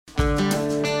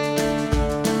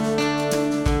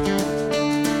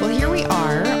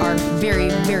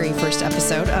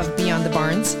episode of Beyond the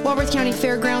Barns, Walworth County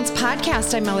Fairgrounds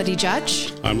podcast. I'm Melody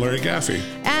Judge. I'm Larry Gaffey.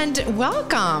 And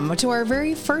welcome to our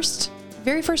very first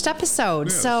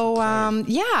episode.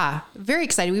 Yes, Very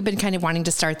excited. We've been kind of wanting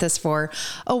to start this for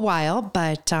a while,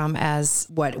 but as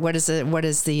what is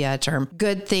the term?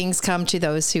 Good things come to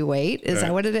those who wait. Is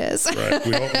that what it is? Right.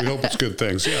 We hope it's good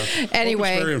things. Yeah.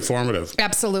 Anyway, it's very informative.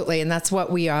 Absolutely, and that's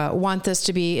what we want this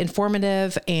to be,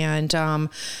 informative and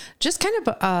just kind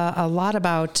of a lot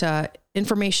about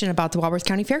information about the Walworth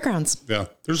County Fairgrounds. Yeah,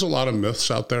 there's a lot of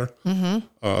myths out there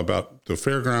about the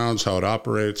fairgrounds, how it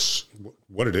operates,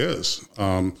 what it is,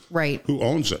 right? Who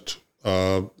owns it?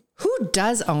 Who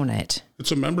does own it?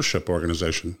 It's a membership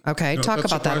organization. Okay, talk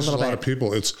about that a little bit. A lot of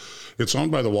people. It's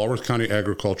owned by the Walworth County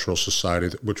Agricultural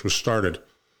Society, which was started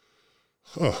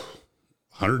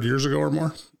 100 years ago or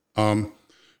more,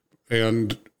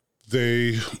 and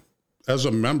they, as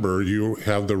a member, you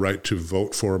have the right to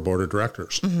vote for a board of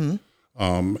directors.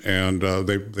 And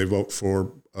they vote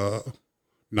for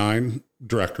 9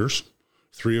 directors,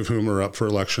 3 of whom are up for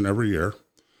election every year.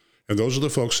 And those are the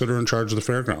folks that are in charge of the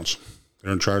fairgrounds.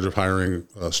 They're in charge of hiring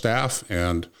staff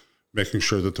and making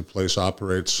sure that the place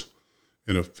operates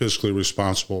in a fiscally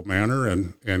responsible manner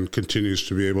and continues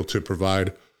to be able to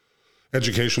provide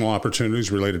educational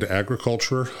opportunities related to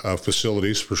agriculture,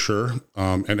 facilities for sure,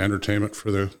 and entertainment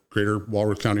for the greater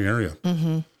Walworth County area.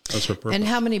 That's our purpose. And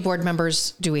how many board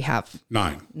members do we have?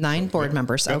 9. 9 board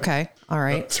members. Yep. Okay. All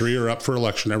right. 3 are up for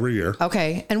election every year.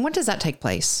 Okay. And when does that take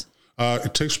place?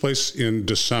 It takes place in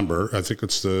December. I think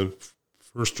it's the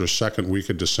first or second week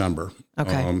of December.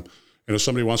 Okay. And if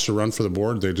somebody wants to run for the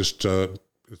board, they just,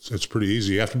 it's pretty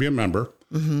easy. You have to be a member.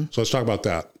 So let's talk about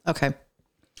that. Okay.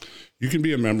 You can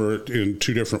be a member in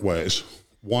 2 different ways.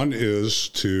 One is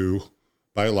to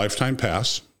buy a lifetime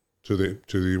pass to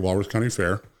the Walworth County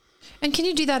Fair. And can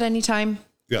you do that anytime?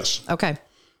 Yes. Okay.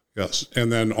 Yes.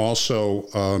 And then also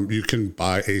you can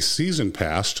buy a season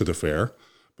pass to the fair,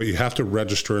 but you have to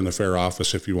register in the fair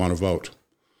office if you want to vote.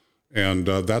 And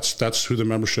that's who the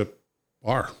membership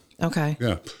are. Okay.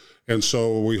 Yeah. And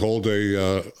so we hold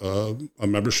a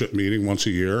membership meeting once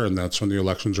a year, and that's when the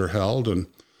elections are held. And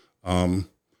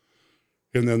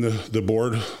then the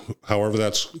board, however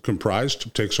that's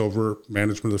comprised, takes over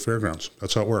management of the fairgrounds.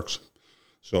 That's how it works.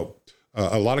 So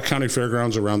a lot of county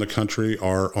fairgrounds around the country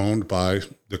are owned by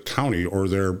the county or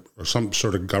some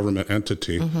sort of government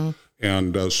entity.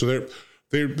 And so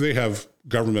they have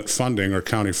government funding or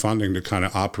county funding to kind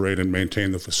of operate and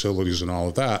maintain the facilities and all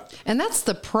of that. And that's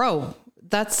the pro.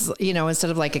 That's, instead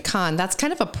of like a con, that's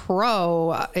kind of a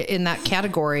pro in that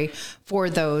category for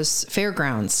those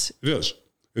fairgrounds. It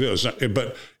is.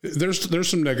 But there's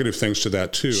some negative things to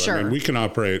that too. Sure. I mean, we can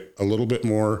operate a little bit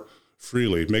more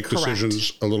freely, make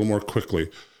decisions a little more quickly,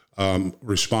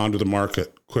 respond to the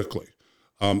market quickly.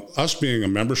 Us being a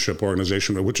membership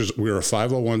organization, we're a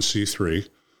 501c3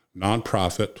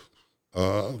 nonprofit,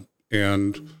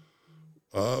 and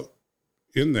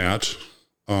in that,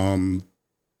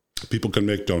 people can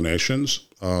make donations.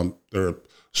 There are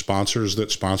sponsors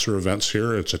that sponsor events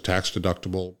here. It's a tax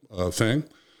deductible thing.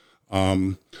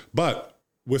 But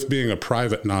with being a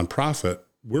private nonprofit,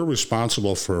 we're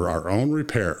responsible for our own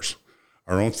repairs,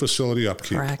 our own facility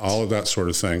upkeep, Correct. All of that sort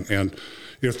of thing. And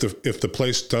if the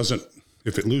place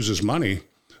if it loses money,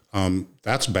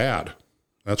 that's bad.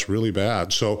 That's really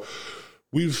bad. So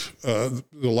we've, the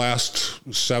last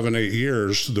 7-8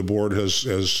 years, the board has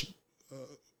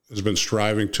been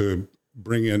striving to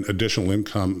bring in additional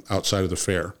income outside of the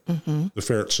fair. The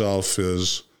fair itself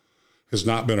has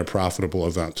not been a profitable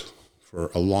event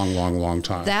for a long, long, long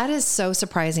time. That is so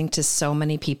surprising to so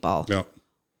many people. Yeah.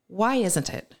 Why isn't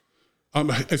it?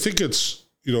 I think it's,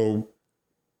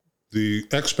 the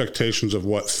expectations of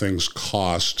what things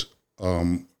cost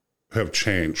have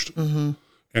changed.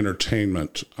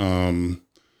 Entertainment, even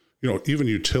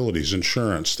utilities,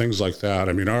 insurance, things like that.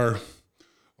 I mean,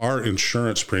 our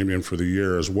insurance premium for the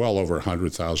year is well over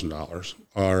 $100,000.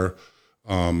 Our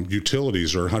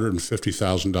utilities are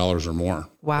 $150,000 or more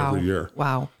every year.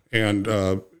 Wow. And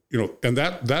and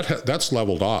that's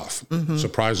leveled off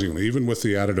surprisingly. Even with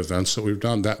the added events that we've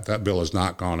done, that bill has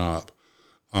not gone up.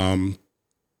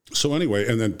 So anyway,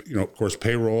 and then of course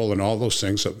payroll and all those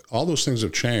things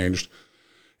have changed,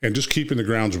 and just keeping the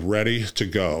grounds ready to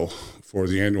go for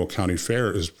the annual county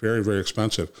fair is very, very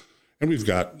expensive. And we've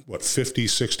got 50,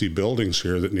 60 buildings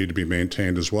here that need to be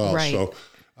maintained as well. Right. So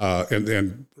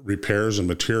and repairs and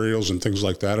materials and things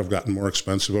like that have gotten more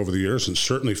expensive over the years, and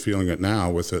certainly feeling it now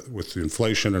with the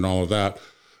inflation and all of that.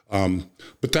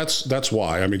 But that's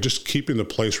why. I mean, just keeping the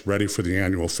place ready for the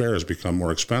annual fair has become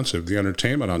more expensive. The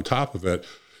entertainment on top of it,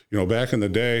 back in the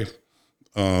day,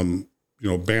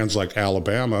 bands like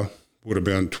Alabama would have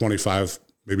been $25,000,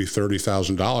 maybe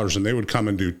 $30,000, and they would come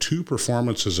and do 2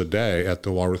 performances a day at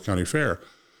the Walworth County Fair.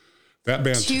 That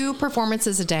band, 2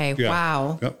 performances a day. Yeah.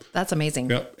 Wow. Yep. That's amazing.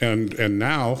 Yep. And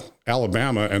now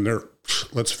Alabama, and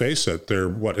let's face it, they're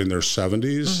in their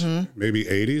 70s, maybe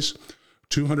 80s,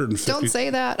 250. Don't say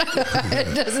that.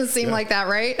 It doesn't seem like that,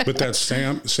 right? But that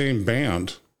same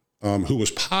band, who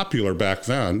was popular back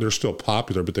then, they're still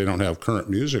popular, but they don't have current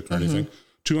music or anything,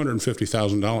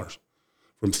 $250,000.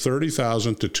 From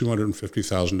 $30,000 to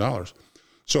 $250,000.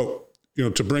 So,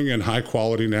 to bring in high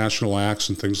quality national acts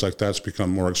and things like that's become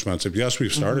more expensive. Yes,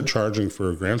 we've started charging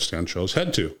for grandstand shows,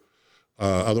 had to.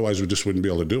 Otherwise, we just wouldn't be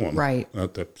able to do them. Right.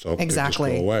 So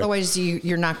exactly. Otherwise,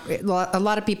 you're not. A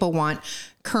lot of people want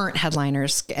current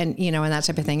headliners, and and that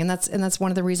type of thing, and that's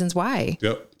one of the reasons why.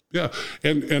 Yep. Yeah.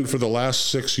 And for the last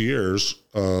 6 years,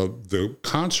 the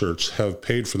concerts have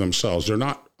paid for themselves. They're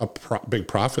not a big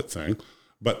profit thing,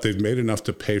 but they've made enough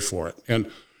to pay for it.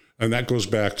 And that goes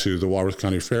back to the Walworth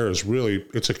County Fair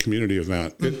it's a community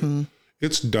event.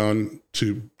 It's done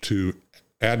to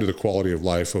add to the quality of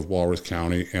life of Walworth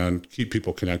County and keep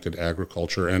people connected to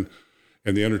agriculture. And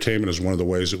the entertainment is one of the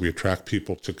ways that we attract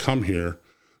people to come here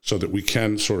so that we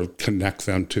can sort of connect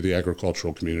them to the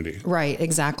agricultural community. Right,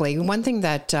 exactly. One thing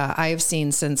that I have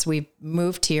seen since we've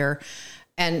moved here,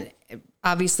 and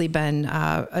obviously been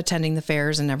attending the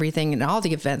fairs and everything and all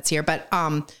the events here, but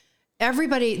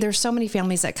there's so many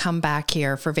families that come back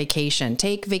here for vacation,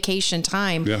 take vacation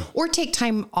time, or take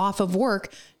time off of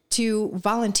work to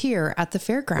volunteer at the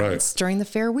fairgrounds during the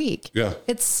fair week. Yeah.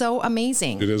 It's so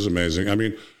amazing. It is amazing. I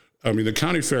mean, the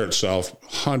county fair itself,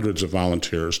 hundreds of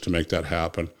volunteers to make that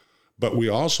happen. But we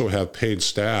also have paid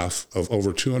staff of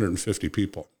over 250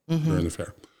 people during the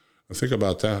fair. Now think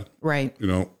about that. Right.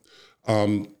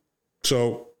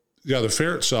 So, the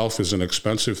fair itself is an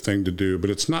expensive thing to do, but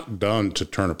it's not done to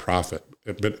turn a profit.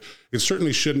 But it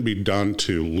certainly shouldn't be done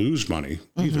to lose money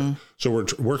either. So we're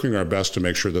working our best to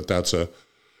make sure that that's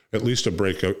at least a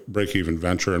break-even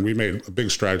venture, and we made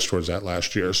big strides towards that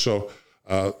last year. So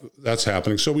that's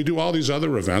happening. So we do all these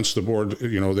other events. The board,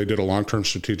 they did a long-term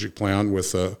strategic plan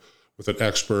with an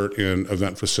expert in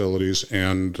event facilities,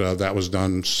 and that was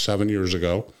done 7 years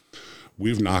ago.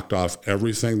 We've knocked off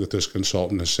everything that this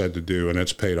consultant has said to do, and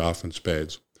it's paid off in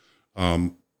spades.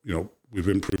 We've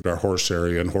improved our horse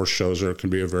area, and horse shows can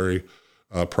be a very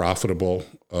profitable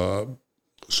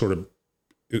sort of,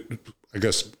 I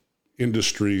guess,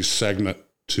 industry segment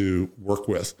to work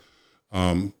with.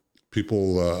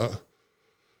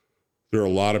 There are a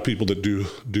lot of people that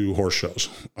do horse shows.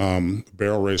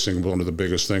 Barrel racing is one of the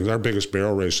biggest things. Our biggest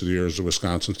barrel race of the year is the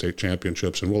Wisconsin State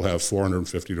Championships, and we'll have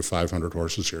 450 to 500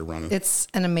 horses here running. It's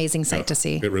an amazing sight to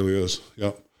see. It really is.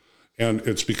 Yep. And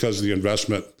it's because of the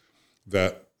investment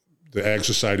that the Ag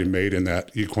Society made in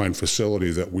that equine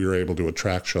facility that we were able to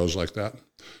attract shows like that.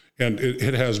 And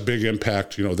it has big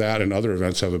impact, that and other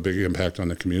events have a big impact on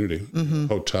the community,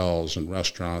 hotels and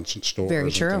restaurants and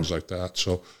stores and things like that.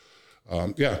 So,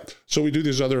 so we do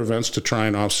these other events to try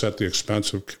and offset the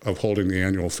expense of holding the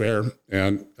annual fair,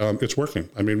 and it's working.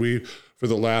 I mean, for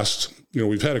the last,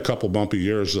 we've had a couple bumpy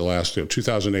years. The last,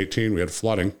 2018, we had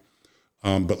flooding,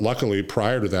 but luckily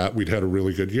prior to that, we'd had a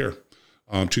really good year.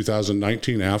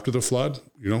 2019, after the flood,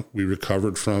 we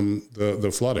recovered from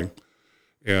the flooding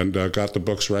and got the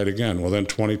books right again. Well, then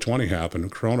 2020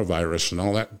 happened, coronavirus and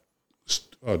all that,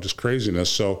 just craziness.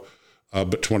 So.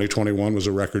 But 2021 was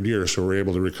a record year, so we're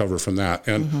able to recover from that.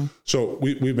 And so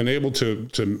we've been able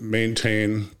to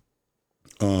maintain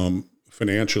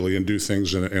financially and do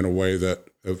things in a way that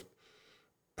have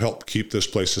helped keep this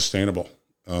place sustainable.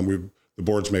 The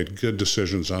board's made good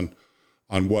decisions on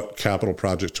what capital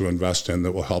projects to invest in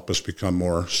that will help us become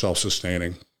more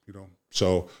self-sustaining.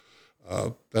 So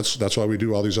that's why we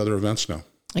do all these other events now.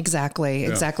 Exactly.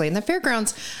 And the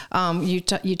fairgrounds, you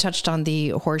touched on the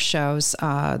horse shows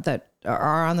that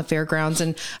are on the fairgrounds.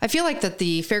 And I feel like that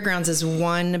the fairgrounds is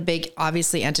one big,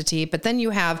 obviously, entity, but then you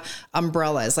have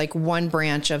umbrellas. Like one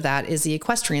branch of that is the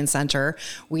equestrian center.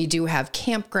 We do have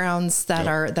campgrounds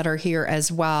that are here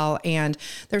as well. And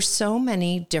there's so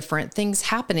many different things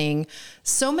happening,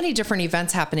 so many different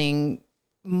events happening,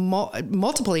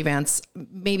 multiple events,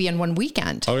 maybe in one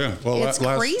weekend. Oh yeah. Well, it's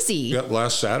crazy. Yeah.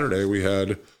 Last Saturday we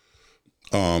had,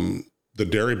 the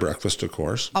dairy breakfast, of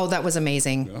course. Oh, that was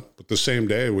amazing. Yeah. But the same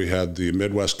day we had the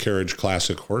Midwest Carriage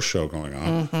Classic Horse Show going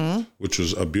on, which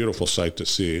was a beautiful sight to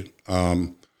see.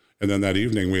 And then that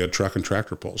evening we had truck and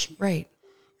tractor pulls. Right.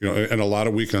 And a lot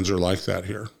of weekends are like that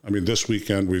here. I mean, this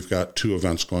weekend we've got 2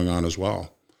 events going on as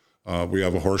well. We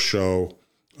have a horse show.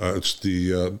 It's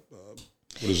the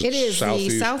What is it? It is the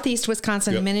Southeast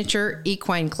Wisconsin Miniature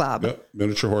Equine Club. Yep.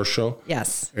 Miniature horse show.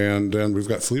 Yes. And then we've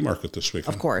got flea market this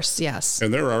weekend. Of course, yes.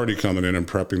 And they're already coming in and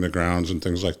prepping the grounds and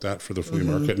things like that for the flea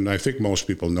market. And I think most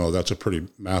people know that's a pretty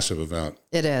massive event.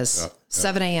 It is.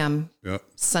 7 a.m.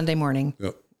 Sunday morning.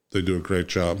 Yep. They do a great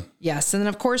job. Yes. And then,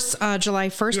 of course, July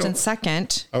 1st and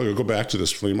 2nd. I'll go back to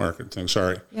this flea market thing.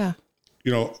 Sorry. Yeah.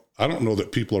 I don't know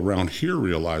that people around here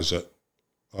realize it,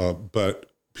 but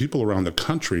people around the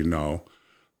country know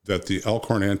that the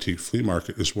Elkhorn Antique Flea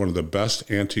Market is one of the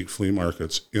best antique flea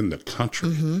markets in the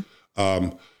country.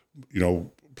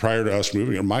 Prior to us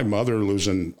moving here, my mother lives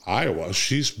in Iowa.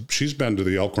 She's been to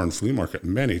the Elkhorn Flea Market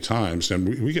many times, and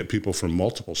we get people from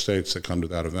multiple states that come to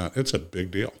that event. It's a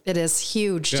big deal. It is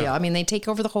huge deal. I mean, they take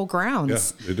over the whole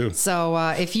grounds. Yeah, they do. So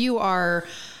if you are,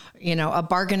 a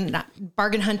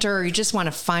bargain hunter, or you just want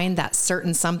to find that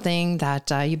certain something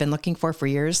that you've been looking for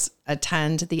years,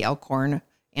 attend the Elkhorn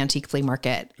Antique Flea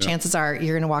Market. Chances are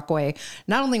you're going to walk away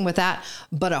not only with that,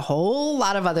 but a whole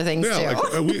lot of other things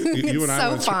too. You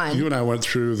and I went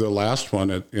through the last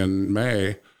one in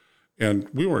May, and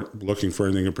we weren't looking for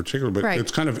anything in particular, but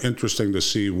it's kind of interesting to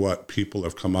see what people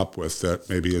have come up with that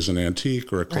maybe is an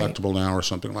antique or a collectible now or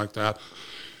something like that.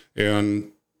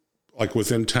 And like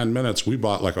within 10 minutes, we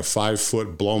bought like a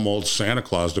 5-foot blow mold Santa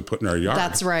Claus to put in our yard.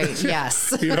 That's right.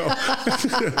 Yes.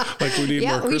 Like we need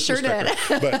more Christmas. We sure did.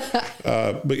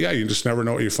 But yeah, you just never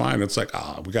know what you find. It's like,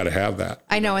 we got to have that.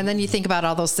 I know. And then you think about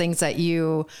all those things that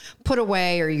you put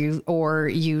away or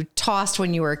you tossed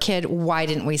when you were a kid. Why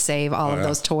didn't we save all of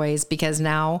those toys? Because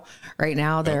right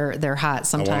now they're hot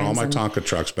sometimes. I want all my Tonka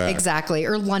trucks back. Exactly.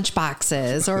 Or lunch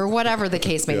boxes or whatever the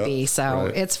case may be. So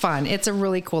it's fun. It's a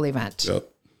really cool event. Yep.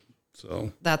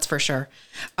 So that's for sure.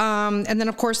 And then,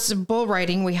 of course, bull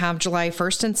riding, we have July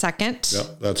 1st and 2nd.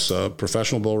 Yep, that's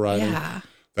professional bull riding. Yeah.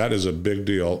 That is a big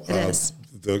deal. It is.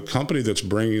 The company that's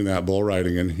bringing that bull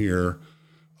riding in here,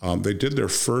 they did their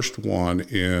first one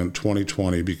in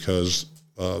 2020 because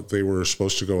they were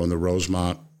supposed to go in the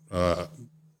Rosemont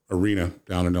arena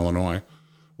down in Illinois,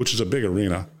 which is a big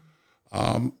arena.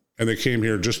 And they came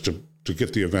here just to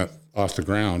get the event off the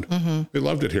ground. They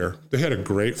loved it here. They had a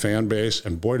great fan base,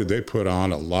 and boy, did they put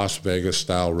on a Las Vegas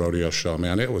style rodeo show,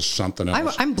 man. It was something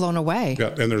else. I'm blown away. Yeah,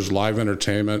 and there's live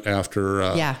entertainment after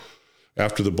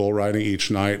the bull riding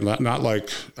each night. Not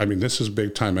like, this is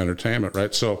big time entertainment,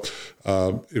 right? So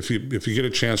if you get a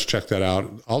chance, check that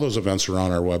out. All those events are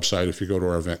on our website. If you go to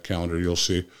our event calendar, you'll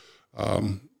see.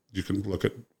 You can look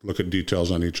at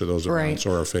details on each of those events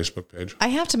or our Facebook page. I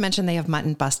have to mention they have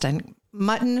mutton busting.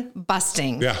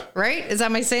 Yeah. Right?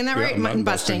 Am I saying that right? Mutton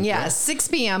busting. Yeah. 6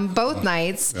 p.m. both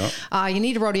nights. Yeah. You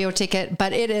need a rodeo ticket,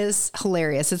 but it is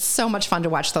hilarious. It's so much fun to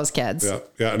watch those kids. Yeah.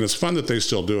 Yeah. And it's fun that they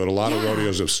still do it. A lot of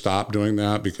rodeos have stopped doing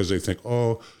that because they think,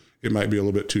 it might be a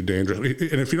little bit too dangerous.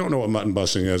 And if you don't know what mutton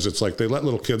busting is, it's like they let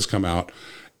little kids come out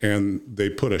and they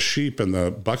put a sheep in the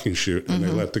bucking chute and they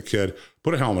let the kid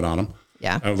put a helmet on him.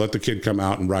 Yeah. And let the kid come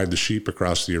out and ride the sheep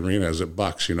across the arena as it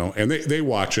bucks, and they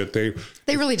watch it. They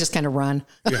really just kind of run.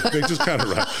 Yeah, they just kind of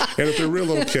run. And if they're real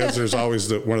little kids, there's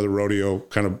always one of the rodeo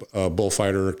kind of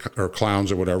bullfighter or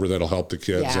clowns or whatever that'll help the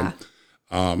kids. Yeah.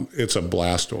 And it's a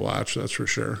blast to watch. That's for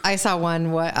sure. I saw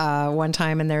one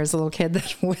time, and there was a little kid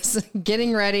that was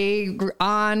getting ready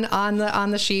on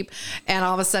the sheep, and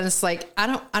all of a sudden it's like, I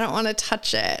don't want to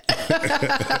touch it.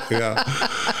 Yeah.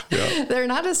 They're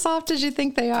not as soft as you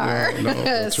think they are. No,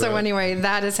 that's so right. Anyway,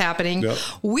 that is happening. Yep.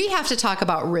 We have to talk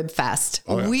about Rib Fest.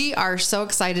 Oh, yeah. We are so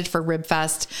excited for Rib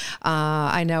Fest.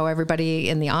 I know everybody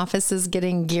in the office is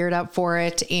getting geared up for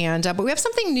it, and but we have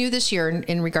something new this year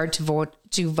in regard to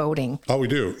voting. Oh, we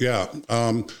do. Yeah.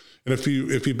 And if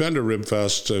you've been to Rib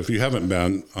Fest, if you haven't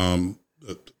been,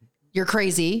 you're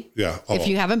crazy. Yeah. If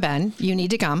you haven't been, you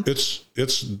need to come. It's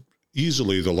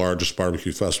easily the largest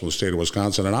barbecue festival in the state of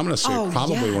Wisconsin. And I'm going to say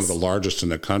probably one of the largest in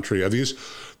the country.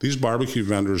 These barbecue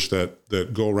vendors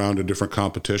that go around to different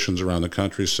competitions around the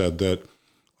country said that,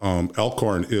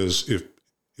 Elkhorn is,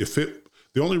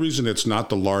 the only reason it's not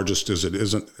the largest is it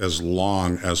isn't as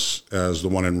long as the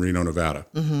one in Reno, Nevada.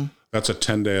 Mm-hmm. That's a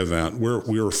 10-day event.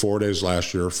 We were 4 days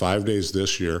last year, 5 days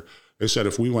this year. They said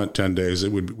if we went 10 days,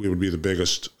 we would be the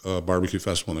biggest barbecue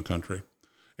festival in the country.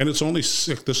 And it's only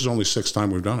this is only sixth time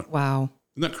we've done it. Wow.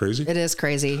 Isn't that crazy? It is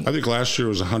crazy. I think last year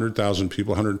was 100,000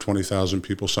 people, 120,000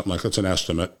 people, something like that's an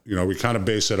estimate. We kind of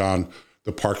base it on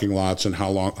the parking lots and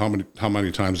how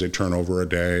many times they turn over a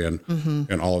day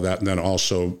and all of that. And then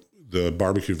also the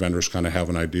barbecue vendors kind of have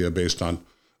an idea based on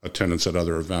attendance at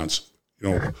other events.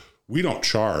 We don't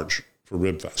charge for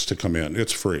Rib Fest to come in.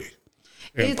 It's free.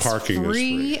 And it's parking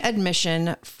free is free.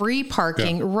 Admission, free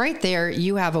parking. Right there,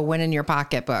 you have a win in your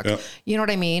pocketbook. You know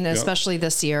what I mean? Especially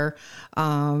this year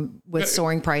with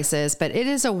soaring prices. But it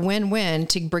is a win-win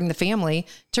to bring the family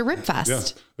to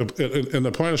Ribfest. And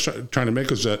the point I was trying to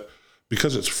make is that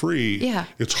because it's free,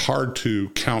 it's hard to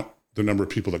count the number of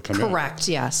people that come in. Correct,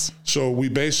 yes. So we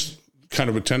base kind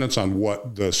of attendance on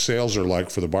what the sales are like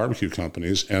for the barbecue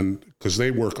companies, and because they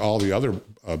work all the other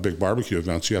big barbecue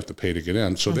events, you have to pay to get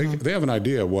in. So they have an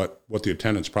idea what the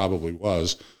attendance probably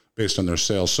was based on their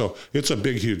sales. So it's a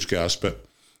big, huge guess. But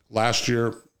last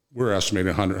year, we're estimating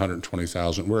 100,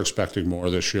 120,000. We're expecting more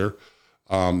this year.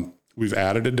 We've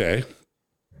added a day.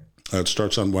 It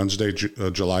starts on Wednesday,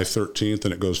 July 13th,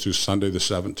 and it goes through Sunday the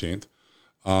 17th.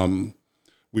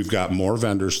 We've got more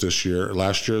vendors this year.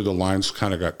 Last year, the lines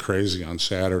kind of got crazy on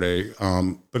Saturday,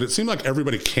 but it seemed like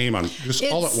everybody came on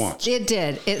all at once. It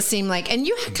did. It seemed like, and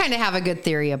you kind of have a good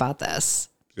theory about this.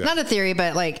 Not a theory,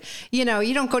 but like, you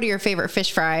don't go to your favorite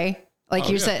fish fry. Like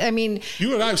you said, I mean,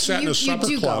 you and I have sat in a supper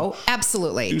club.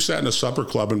 Absolutely. You sat in a supper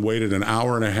club and waited an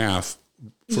hour and a half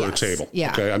for a table.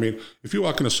 Yeah. Okay. I mean, if you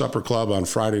walk in a supper club on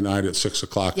Friday night at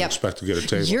 6:00, you expect to get a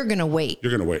table. You're going to wait.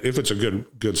 If it's a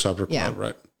good supper club,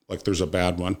 right? Like there's a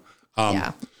bad one.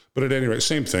 But at any rate,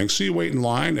 same thing. So you wait in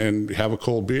line and have a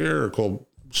cold beer or cold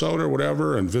soda or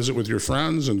whatever and visit with your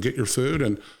friends and get your food.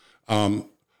 And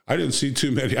I didn't see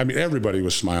too many. I mean, everybody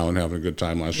was smiling, having a good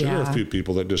time last year. There were a few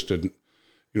people that just didn't,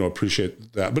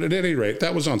 appreciate that. But at any rate,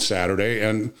 that was on Saturday.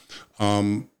 And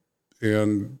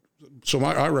so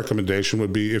my recommendation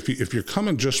would be if you're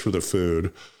coming just for the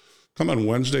food, come on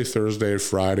Wednesday, Thursday,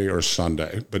 Friday, or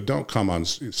Sunday, but don't come on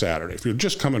Saturday. If you're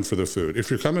just coming for the food, if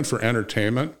you're coming for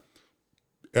entertainment,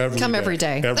 every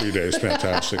day. Every day is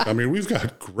fantastic. I mean, we've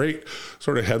got great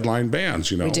sort of headline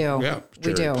bands, We do. Yeah.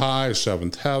 We do. Pie,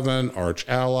 Seventh Heaven, Arch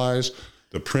Allies,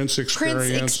 the Prince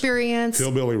Experience.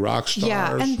 Hillbilly Rock Stars.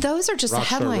 Yeah, and those are just the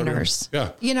headliners.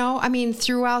 Yeah. I mean,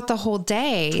 throughout the whole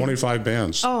day. 25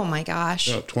 bands. Oh, my gosh.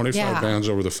 25 bands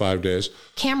over the 5 days.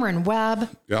 Cameron Webb.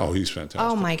 Oh, he's fantastic.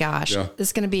 Oh, my gosh. Yeah.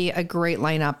 It's going to be a great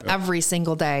lineup every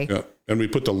single day. Yeah, and we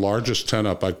put the largest tent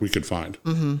up like we could find.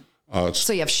 Mm-hmm.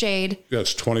 So you have shade. Yeah,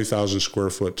 it's 20,000 square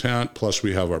foot tent. Plus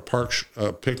we have our park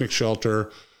picnic shelter.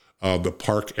 The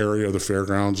park area of the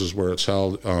fairgrounds is where it's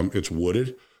held. It's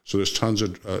wooded. So there's tons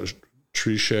of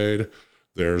tree shade.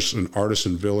 There's an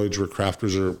artisan village where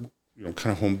crafters are,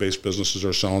 kind of home-based businesses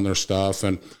are selling their stuff,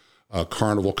 and a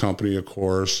carnival company, of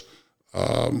course,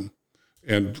 and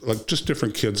like just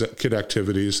different kid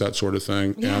activities, that sort of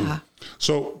thing. Yeah. And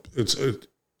so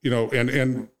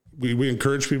and we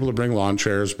encourage people to bring lawn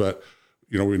chairs, but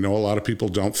we know a lot of people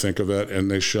don't think of it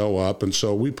and they show up. And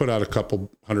so we put out a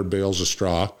couple hundred bales of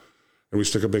straw and we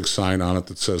stick a big sign on it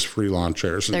that says free lawn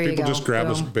chairs. And people just grab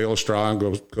a bale of straw and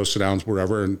go sit down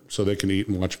wherever, and so they can eat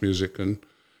and watch music. And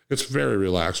it's very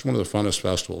relaxed. One of the funnest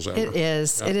festivals ever. It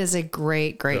is. Yeah. It is a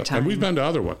great time. And we've been to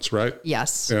other ones, right?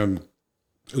 Yes. And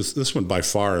this one by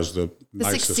far is the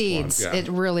nicest succeeds. one. Yeah. It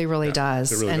really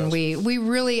does. It really does. We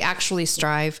really actually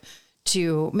strive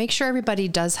to make sure everybody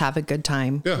does have a good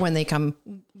time when they come,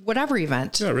 whatever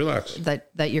event relax.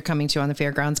 that you're coming to on the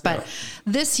fairgrounds. But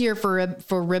this year for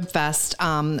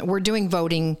Ribfest, we're doing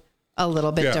voting a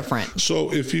little bit different.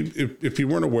 So if you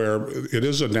weren't aware, it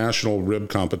is a national rib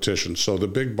competition. So the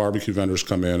big barbecue vendors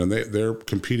come in and they're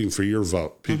competing for your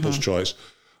vote, people's choice.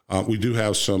 We do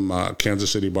have some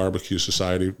Kansas City Barbecue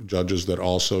Society judges that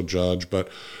also judge, but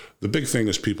the big thing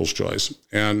is people's choice.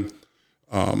 And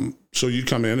so you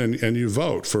come in and you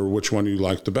vote for which one you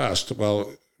like the best.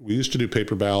 Well, we used to do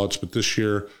paper ballots, but this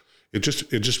year it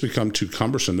just become too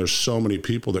cumbersome. There's so many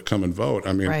people that come and vote.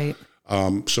 I mean, right.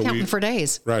 So counting for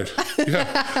days. Right.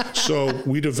 Yeah. So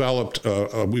we developed,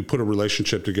 we put a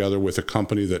relationship together with a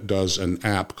company that does an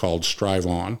app called Strive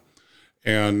On.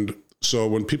 And so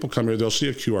when people come here, they'll see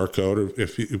a QR code.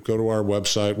 If you go to our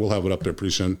website, we'll have it up there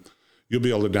pretty soon. You'll be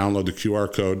able to download the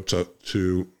QR code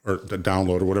to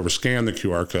download or whatever, scan the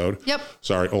QR code. Yep.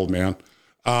 Sorry, old man.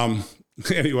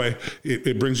 Anyway,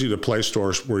 it brings you to Play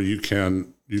Stores where you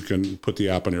can put the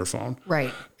app on your phone.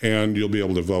 Right. And you'll be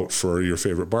able to vote for your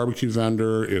favorite barbecue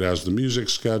vendor. It has the music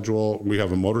schedule. We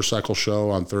have a motorcycle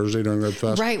show on Thursday during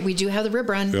Ribfest. Right. We do have the Rib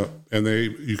Run. Yeah. And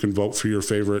you can vote for your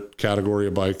favorite category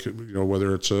of bike,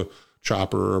 whether it's a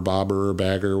chopper or a bobber or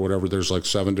bagger or whatever. There's like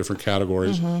 7 different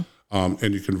categories. Mm-hmm.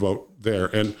 And you can vote there.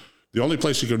 And the only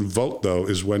place you can vote, though,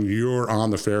 is when you're on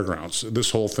the fairgrounds.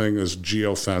 This whole thing is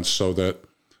geo-fenced so that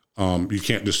you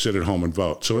can't just sit at home and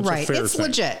vote. So it's a fair thing.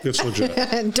 Legit. It's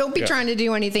legit. Don't be trying to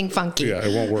do anything funky. Yeah,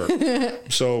 it won't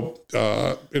work. So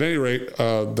at any rate,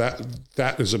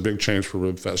 that is a big change for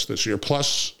Ribfest this year.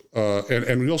 Plus,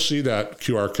 and you'll see that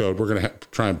QR code. We're going to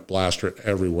try and blast it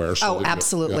everywhere. So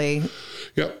absolutely.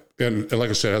 Yep. And like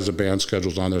I said, it has the band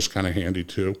schedules on there. It's kind of handy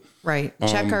too. Right.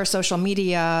 Check our social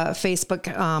media, Facebook,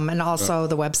 and also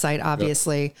the website,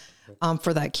 obviously,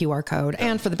 for that QR code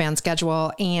and for the band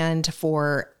schedule and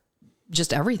for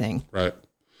just everything. Right.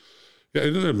 Yeah.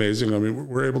 Isn't it amazing? I mean,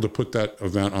 we're able to put that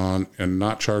event on and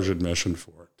not charge admission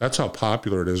for it. That's how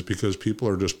popular it is, because people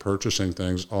are just purchasing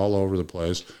things all over the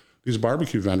place. These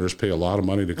barbecue vendors pay a lot of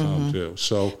money to come too.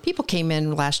 So people came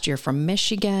in last year from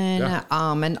Michigan,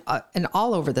 and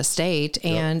all over the state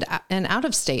and out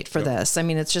of state for this. I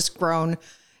mean, it's just grown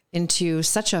into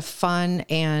such a fun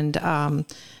and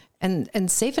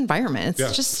safe environment.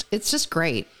 It's just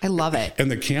great. I love it.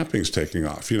 And the camping's taking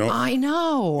off, I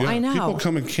know. People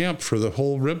come and camp for the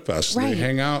whole Rib Fest. Right. They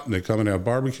hang out and they come and have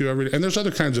barbecue every day. And there's other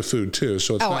kinds of food too.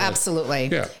 So it's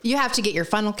absolutely. You have to get your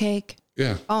funnel cake.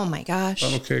 Yeah. Oh my gosh.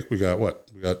 Funnel cake. We got what?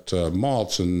 We got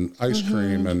malts and ice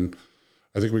cream, and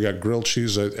I think we got grilled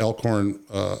cheese at Elkhorn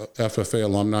FFA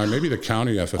alumni, maybe the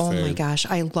county FFA. Oh my gosh,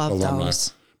 I love alumni.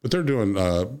 Those. But they're doing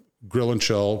grill and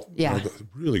chill. Yeah.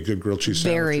 Really good grilled cheese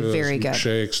sandwiches. Very good.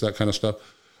 Shakes, that kind of stuff.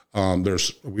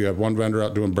 We have one vendor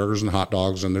out doing burgers and hot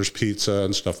dogs, and there's pizza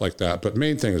and stuff like that. But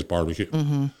main thing is barbecue.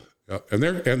 Yeah. And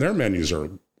their menus are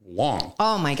long.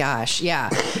 Oh my gosh, yeah.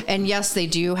 And yes, they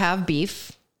do have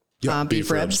beef. Yeah, beef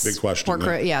ribs. Big question. Pork,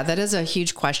 that is a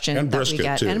huge question. And brisket, that we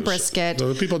get. too. And brisket.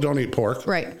 So people don't eat pork.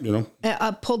 Right.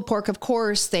 Pulled pork, of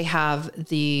course. They have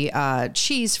the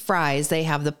cheese fries. They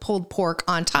have the pulled pork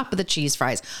on top of the cheese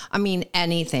fries. I mean,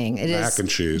 anything. Mac and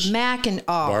cheese.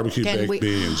 Barbecue baked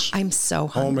beans. I'm so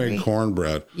hungry. Homemade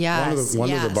cornbread. Yes.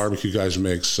 One of the barbecue guys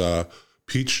makes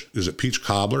peach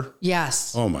cobbler?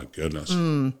 Yes. Oh, my goodness.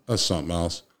 That's something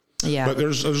else. Yeah. But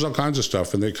there's all kinds of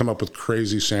stuff, and they come up with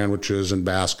crazy sandwiches and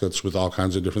baskets with all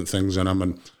kinds of different things in them.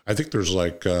 And I think there's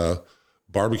like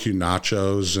barbecue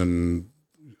nachos and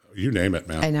you name it,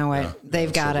 man. I know it.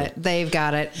 They've got it. They've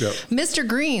got it. Yep. Mr.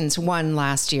 Greens won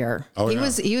last year. Oh, he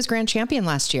was grand champion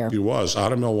last year. He was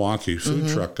out of Milwaukee, food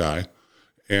truck guy.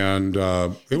 And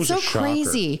it was so a shocker.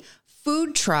 Crazy.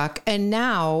 Food truck, and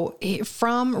now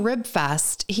from Rib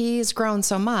Fest, he's grown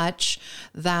so much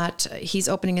that he's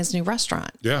opening his new restaurant.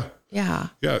 Yeah.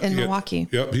 In Milwaukee.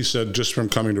 Yep. He said just from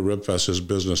coming to Rib Fest, his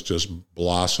business just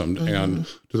blossomed, and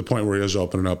to the point where he is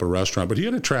opening up a restaurant. But he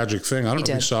had a tragic thing. I don't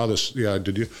know if you saw this. Yeah,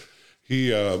 did you? He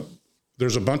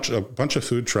there's a bunch of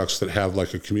food trucks that have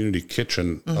like a community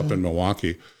kitchen up in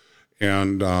Milwaukee,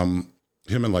 and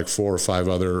him and like 4 or 5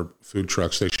 other food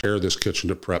trucks, they share this kitchen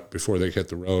to prep before they hit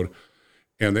the road.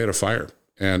 And they had a fire,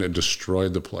 and it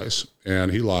destroyed the place.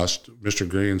 And he lost Mr.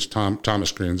 Greens,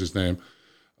 Thomas Greens, his name.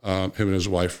 Him and his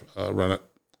wife run it.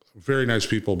 Very nice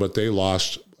people, but they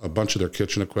lost a bunch of their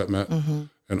kitchen equipment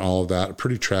and all of that. A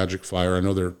pretty tragic fire. I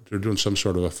know they're doing some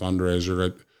sort of a fundraiser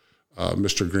at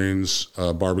Mr. Greens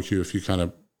Barbecue. If you kind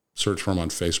of search for him on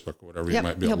Facebook or whatever, you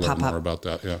might be able to learn more about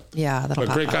that. Yeah, that'll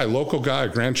pop great up. Guy, local guy,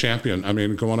 grand champion. I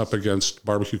mean, going up against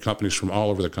barbecue companies from all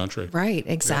over the country. Right,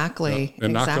 exactly.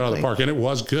 And knocked it out of the park. And it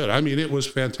was good. I mean, it was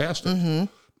fantastic.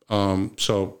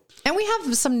 And we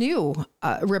have some new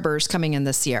ribbers coming in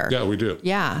this year. Yeah, we do.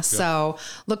 Yeah, so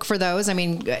look for those. I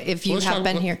mean, if you have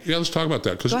been here. Yeah, let's talk about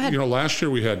that. Because, last year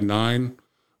we had 9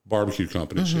 barbecue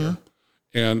companies here.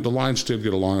 And the lines did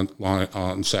get along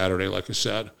on Saturday, like I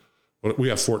said. We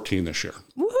have 14 this year.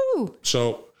 Woohoo!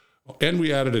 So, and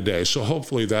we added a day. So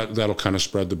hopefully that'll kind of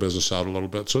spread the business out a little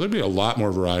bit. So there'll be a lot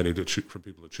more variety for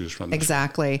people to choose from.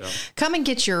 Exactly. Yeah. Come and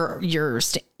get your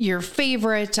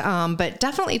favorite, but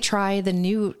definitely try the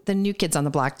new kids on the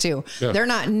block too. Yeah. They're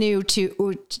not new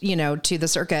to the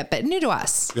circuit, but new to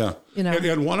us. Yeah.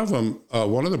 And one of them,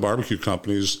 one of the barbecue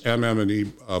companies,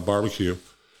 MM&E Barbecue,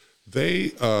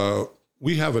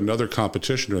 we have another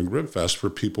competition during Rib Fest for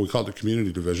people. We call it the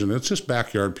community division. It's just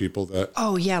backyard people that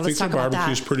let's talk about that.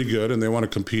 Barbecue's pretty good and they want to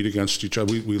compete against each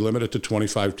other. We limit it to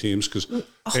 25 teams because.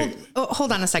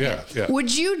 Hold on a second. Yeah.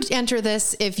 Would you enter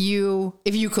this if you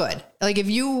could? Like if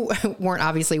you weren't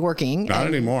obviously working? Not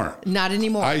anymore. Not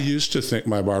anymore. I used to think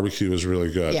my barbecue was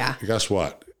really good. Yeah. Guess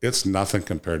what? It's nothing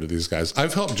compared to these guys.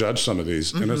 I've helped judge some of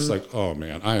these, and it's like, oh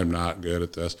man, I am not good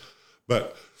at this,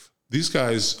 but. These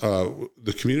guys,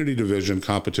 the community division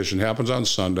competition happens on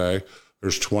Sunday.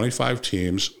 There's 25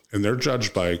 teams, and they're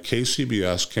judged by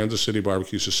KCBS, Kansas City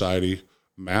Barbecue Society,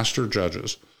 master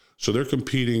judges. So they're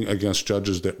competing against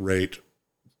judges that rate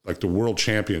like the world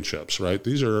championships, right?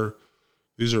 These are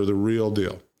the real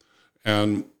deal.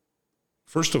 And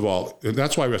first of all, and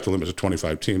that's why we have to limit to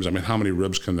 25 teams. I mean, how many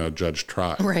ribs can a judge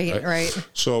try? Right.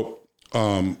 So,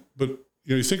 but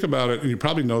you think about it, and you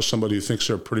probably know somebody who thinks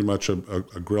they're pretty much a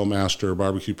grill master, a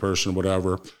barbecue person,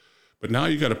 whatever. But now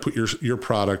you got to put your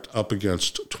product up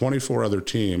against 24 other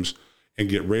teams and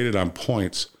get rated on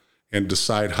points and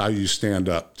decide how you stand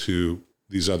up to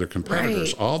these other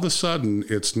competitors. All of a sudden,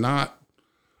 it's not,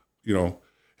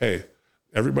 hey,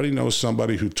 everybody knows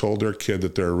somebody who told their kid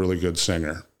that they're a really good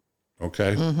singer,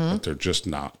 okay? But they're just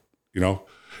not,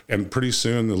 And pretty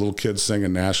soon, the little kid's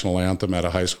singing national anthem at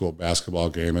a high school basketball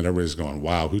game, and everybody's going,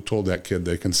 wow, who told that kid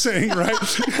they can sing, right?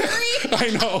 I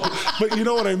know, but you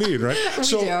know what I mean, right?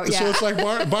 So it's like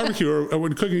barbecue, or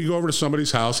when cooking, you go over to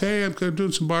somebody's house, hey, I'm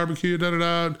doing some barbecue,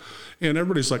 da-da-da, and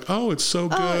everybody's like, oh, it's so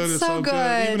good. It's so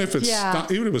good. Even if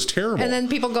even if it's terrible. And then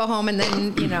people go home and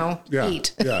then,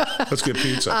 eat. Let's get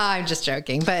pizza. I'm just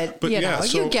joking, but you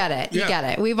get it. You get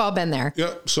it. We've all been there.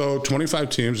 Yeah, so 25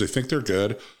 teams, they think they're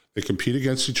good. They compete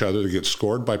against each other. They get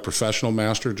scored by professional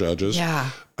master judges. Yeah.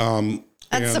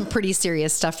 That's some pretty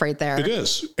serious stuff right there. It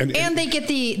is. And they get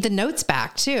the notes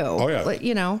back too. Oh yeah.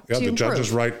 The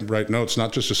judges write notes,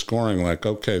 not just a scoring, like,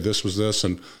 okay, this was this.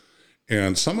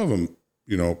 And some of them,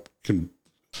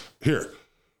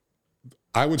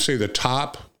 I would say the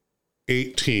top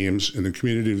 8 teams in the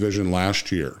community division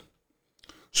last year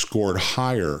scored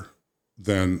higher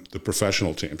than the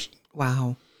professional teams.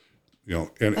 Wow. And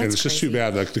it's just too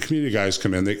bad. Like the community guys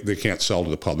come in, they can't sell to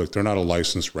the public. They're not a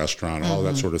licensed restaurant, all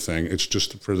that sort of thing. It's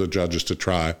just for the judges to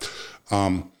try.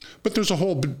 But there's a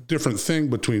whole different thing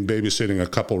between babysitting a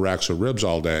couple racks of ribs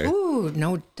all day. Ooh,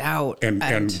 no doubt.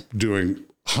 And doing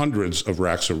hundreds of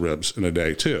racks of ribs in a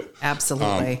day too.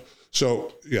 Absolutely.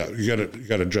 So yeah, you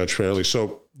got to judge fairly.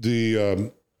 So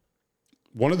the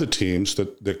one of the teams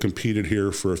that competed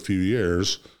here for a few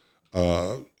years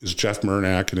is Jeff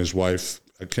Murnack and his wife.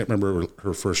 I can't remember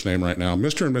her first name right now.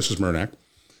 Mr. and Mrs. Murnack.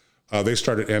 They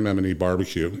started MM&E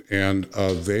Barbecue, and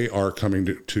they are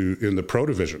coming to in the pro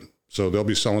division. So they'll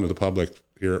be selling to the public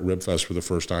here at RibFest for the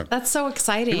first time. That's so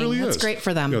exciting. It really That's is. Great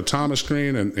for them. Thomas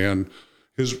Green and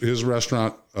his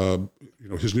restaurant.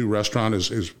 His new restaurant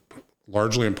is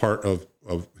largely in part of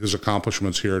his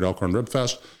accomplishments here at Elkhorn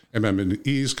RibFest.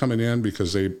 MM&E's coming in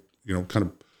because they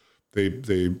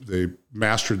they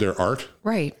mastered their art.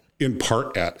 Right. In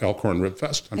part at Elkhorn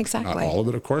RibFest. Exactly. Not all of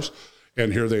it, of course.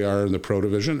 And here they are in the pro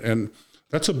division. And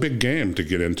that's a big game to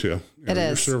get into.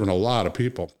 You're serving a lot of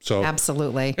people. So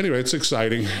absolutely. Anyway, it's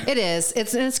exciting. It is.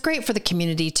 It's great for the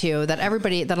community too, that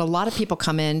a lot of people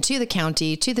come in to the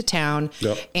county, to the town,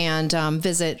 and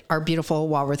visit our beautiful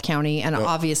Walworth County and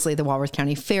obviously the Walworth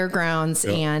County Fairgrounds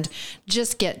and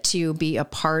just get to be a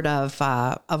part of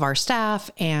our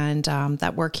staff and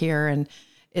that work here. And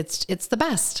it's the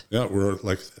best. Yeah,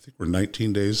 I think we're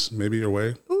 19 days maybe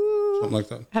away. Something like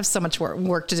that. Have so much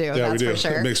work to do. Yeah, that's we do. For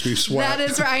sure. It makes me sweat. That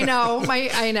is, I know,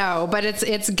 I know, but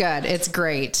it's good. It's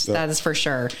great. So, that is for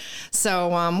sure. So,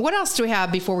 what else do we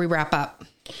have before we wrap up?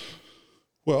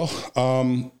 Well,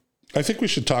 I think we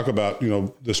should talk about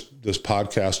this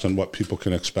podcast and what people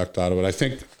can expect out of it. I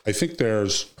think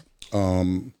there's,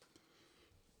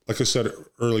 like I said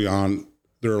early on,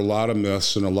 there are a lot of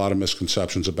myths and a lot of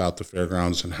misconceptions about the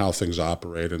fairgrounds and how things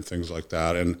operate and things like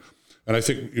that. And I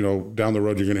think, down the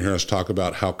road, you're going to hear us talk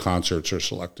about how concerts are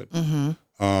selected.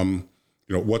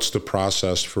 What's the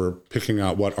process for picking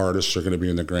out what artists are going to be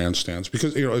in the grandstands?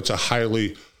 Because, it's a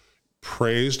highly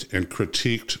praised and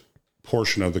critiqued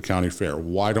portion of the county fair.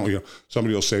 Why don't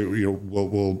somebody will say,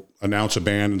 we'll announce a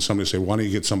band and somebody will say, why don't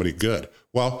you get somebody good?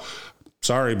 Well,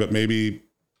 sorry, but maybe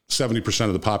 70%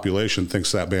 of the population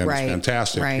thinks that band is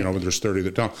fantastic. Right. But there's 30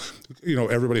 that don't.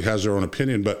 Everybody has their own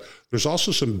opinion, but there's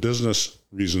also some business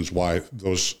reasons why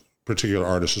those particular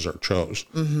artists are chose.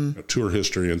 Tour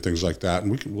history and things like that,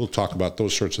 and we'll talk about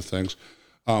those sorts of things.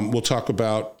 We'll talk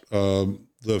about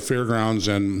the fairgrounds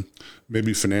and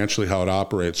maybe financially how it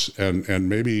operates, and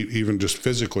maybe even just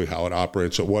physically how it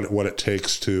operates, or what it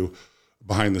takes to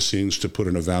behind the scenes to put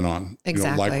an event on.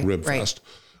 Exactly. Like RibFest.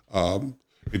 Right.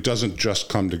 It doesn't just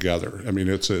come together. I mean,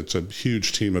 it's a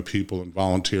huge team of people and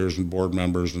volunteers and board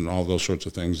members and all those sorts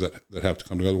of things that have to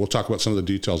come together. We'll talk about some of the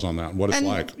details on that and what it's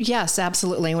like. Yes,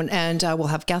 absolutely. And we'll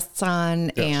have guests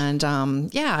on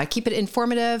and keep it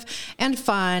informative and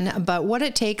fun, but what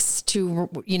it takes to,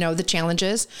 the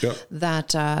challenges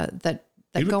that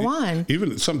go on.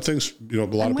 Even some things, a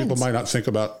lot of people might not think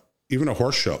about, even a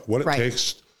horse show, what it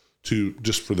takes to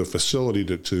just for the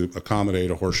facility to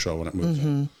accommodate a horse show when it moves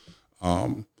in.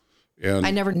 And I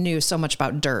never knew so much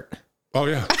about dirt. Oh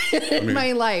yeah, in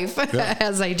my life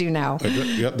as I do now.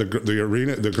 The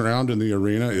arena, the ground in the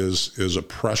arena is a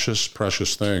precious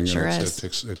thing. Sure is.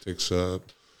 It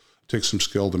takes some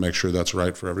skill to make sure that's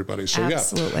right for everybody. So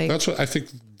absolutely. That's what I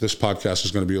think this podcast is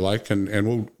going to be like, and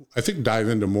we'll dive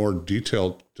into more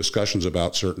detailed discussions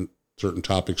about certain certain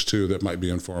topics too that might be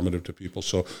informative to people.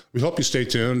 So we hope you stay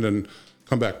tuned and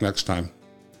come back next time.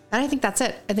 And I think that's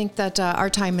it. I think that our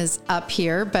time is up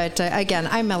here. But again,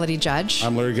 I'm Melody Judge.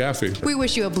 I'm Larry Gaffey. We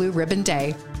wish you a blue ribbon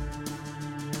day.